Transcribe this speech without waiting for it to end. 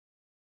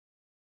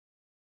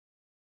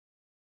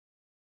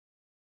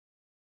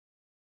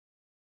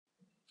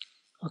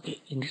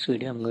Okay, in this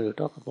video I'm going to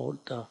talk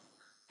about the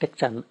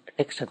text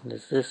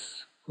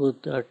analysis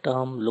with the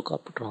term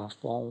lookup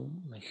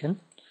transformation.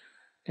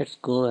 Let's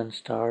go and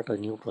start a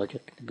new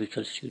project in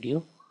Visual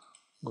Studio.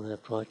 Go to the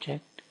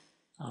project.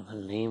 I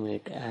will name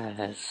it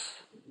as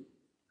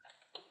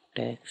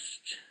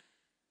text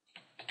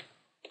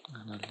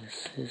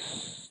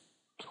analysis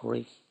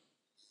 3.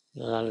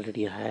 You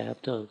already have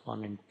the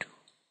 1 and 2.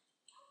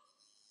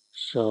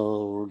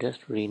 So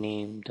just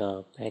rename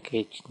the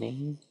package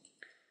name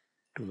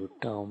to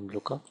term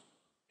lookup.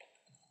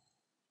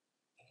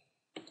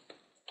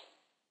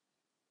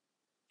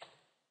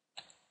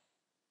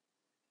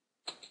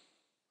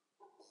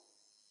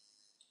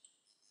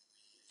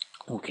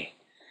 Okay,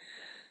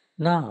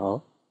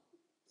 now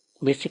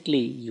basically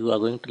you are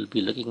going to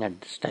be looking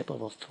at this type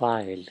of a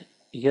file.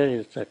 Here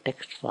is a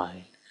text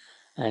file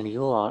and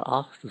you are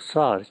asked to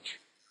search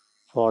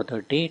for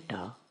the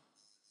data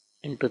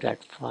into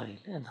that file.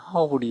 And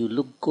how would you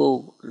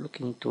go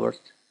looking towards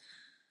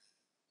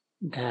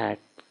that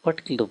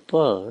particular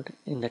word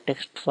in the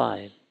text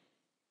file?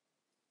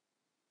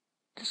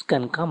 This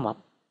can come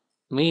up.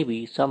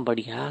 Maybe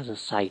somebody has a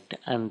site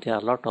and there are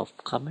a lot of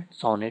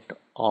comments on it,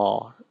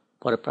 or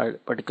for a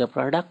particular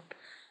product,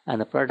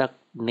 and the product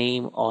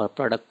name or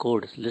product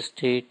code is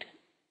listed,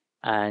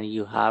 and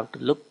you have to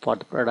look for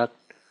the product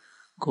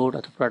code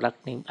or the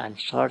product name and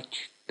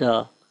search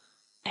the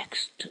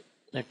text.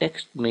 The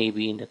text may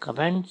be in the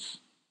comments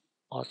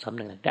or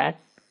something like that.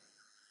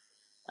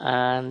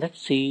 And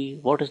let's see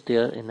what is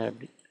there in the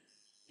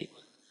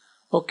table.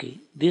 Okay,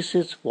 this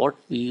is what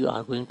we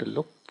are going to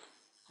look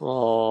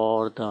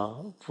for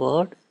the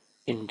word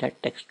in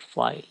that text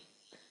file.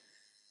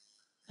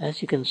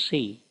 As you can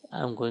see,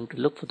 I'm going to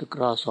look for the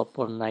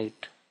grasshopper,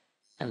 night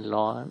and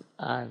lawn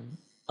and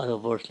other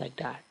words like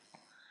that.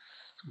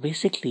 So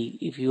basically,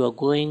 if you are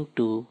going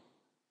to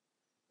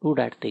do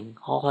that thing,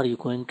 how are you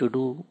going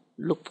to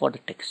look for the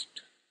text?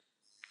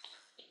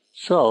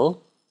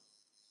 So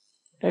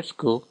let's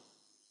go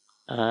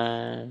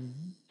and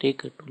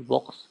take a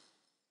toolbox,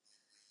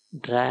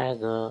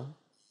 drag a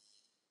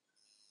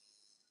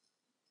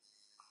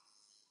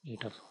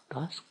data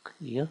task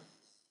here,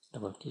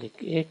 double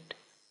click it.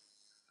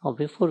 Now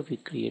before we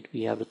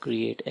have to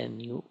create a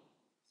new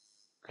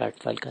flat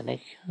file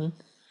connection,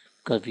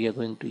 because we are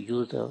going to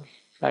use the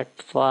flat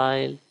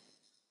file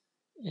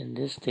in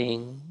this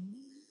thing.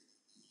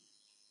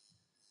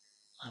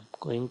 I'm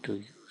going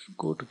to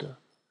go to the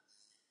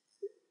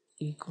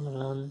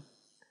equivalent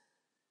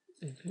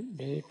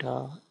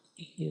data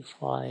a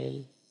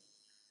file.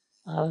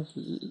 I'll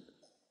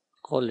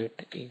call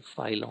it a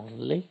file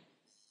only,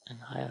 and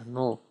I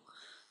know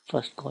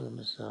first column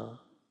is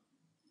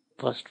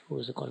first row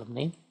is a column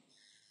name,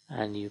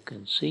 and you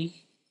can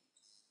see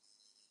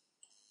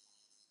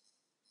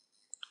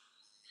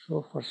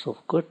so far so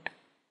good.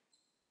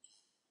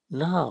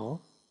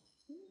 Now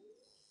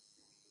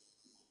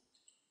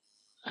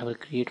I will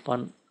create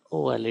one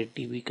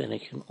OLEDB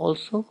connection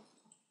also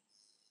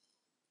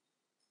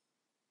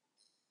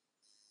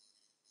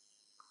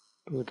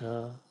to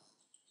the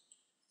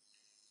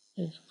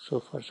so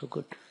far so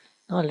good.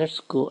 Now let's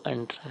go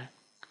and drag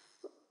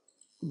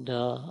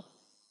the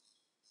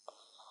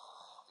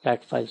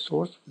flat file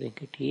source, bring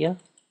it here.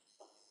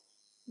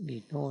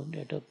 We know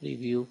data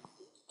preview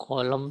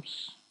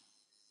columns.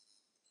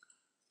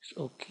 It's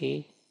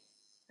okay.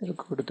 Let's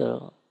go to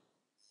the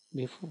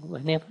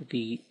whenever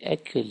we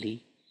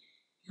actually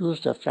use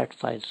the flat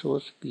file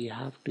source, we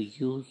have to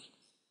use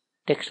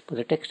text for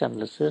the text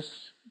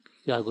analysis.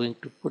 We are going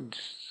to put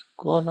this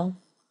column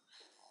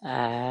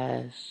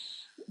as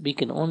we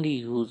can only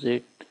use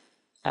it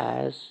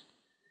as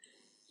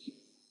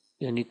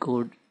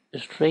Unicode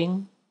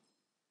string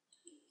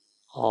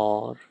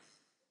or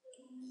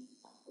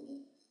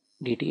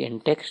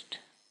DTN text.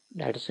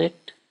 That's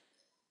it.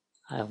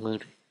 I'm going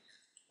to,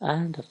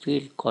 and the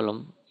field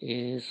column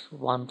is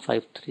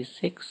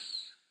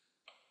 1536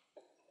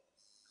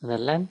 and the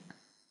length,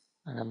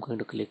 and I'm going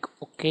to click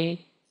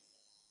OK.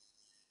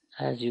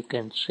 As you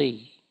can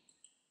see,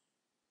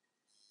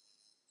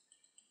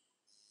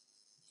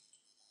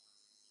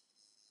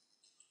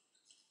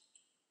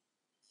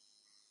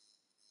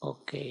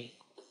 okay,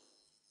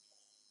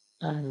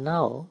 and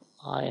now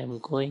I am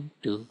going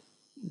to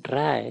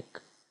drag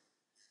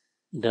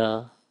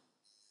the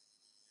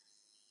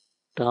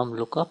term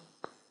lookup.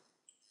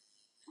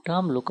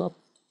 Term lookup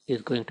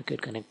is going to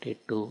get connected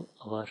to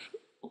our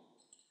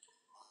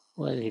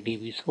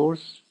OLEDB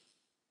source.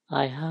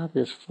 I have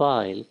this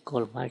file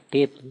called my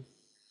table,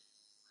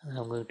 and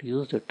I'm going to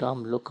use the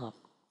term lookup.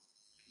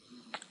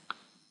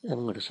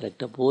 I'm going to select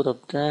the both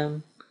of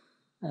them,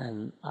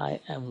 and I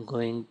am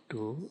going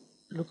to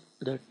look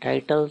at the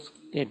titles,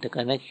 get the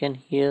connection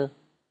here,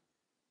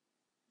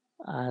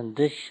 and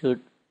this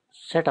should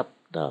set up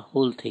the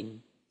whole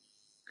thing.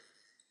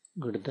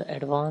 Go to the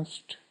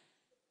advanced,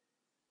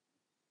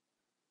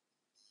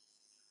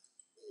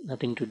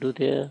 nothing to do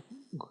there.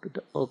 Go to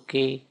the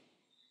OK.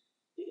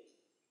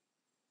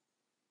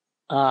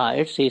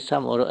 It says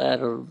some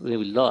error will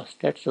be lost.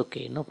 That's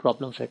okay, no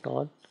problems at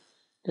all.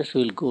 This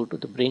will go to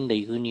the bring the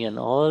union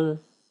all.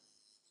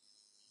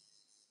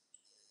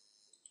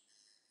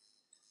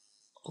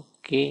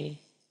 Okay.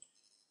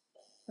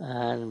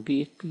 And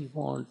if we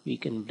want, we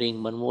can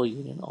bring one more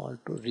union all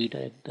to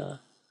redirect the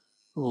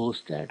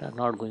rows that are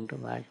not going to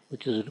match,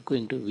 which is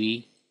going to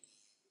be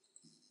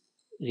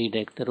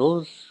redirect the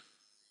rows.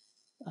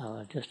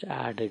 Just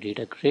add a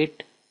data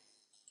grid,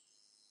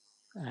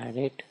 add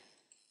it,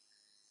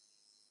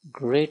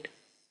 grid,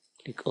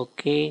 click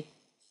OK.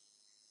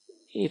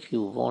 If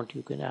you want,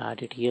 you can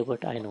add it here,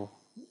 but I know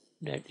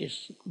that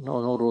is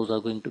no rows are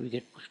going to be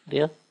get pushed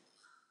there.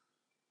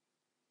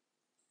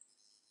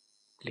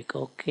 Click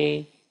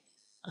OK,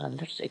 and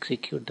let's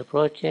execute the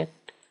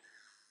project.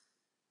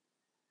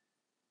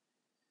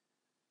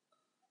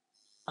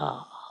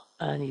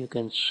 And you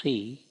can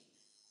see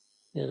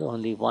there's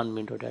only one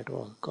window that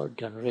was got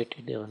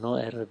generated. There was no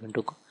error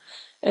window.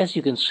 As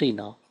you can see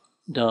now,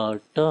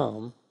 the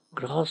term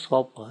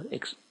grasshopper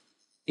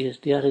is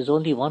there is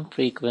only one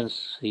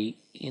frequency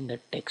in the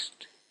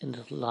text in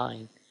this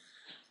line.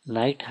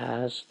 Night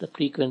has the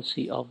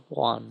frequency of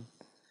 1.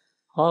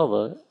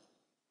 However,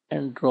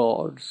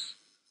 androids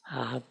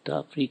have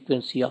the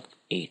frequency of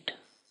 8.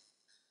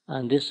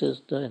 And this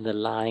is in the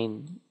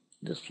line,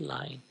 this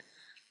line.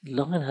 The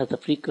line has a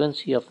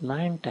frequency of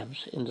 9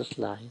 times in this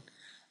line.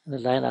 And the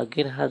line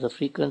again has a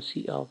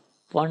frequency of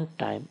 1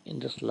 time in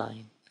this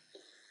line.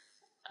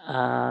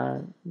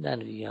 And then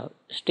we have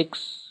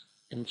sticks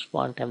in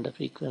 1 time the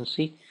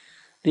frequency.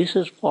 This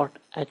is what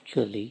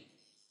actually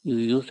you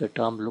use the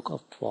term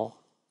lookup for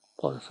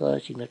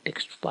searching the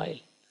text file.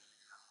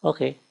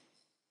 Okay,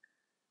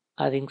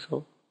 I think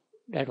so.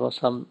 That was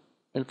some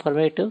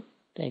informative.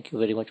 Thank you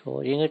very much for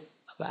watching it.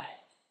 Bye bye.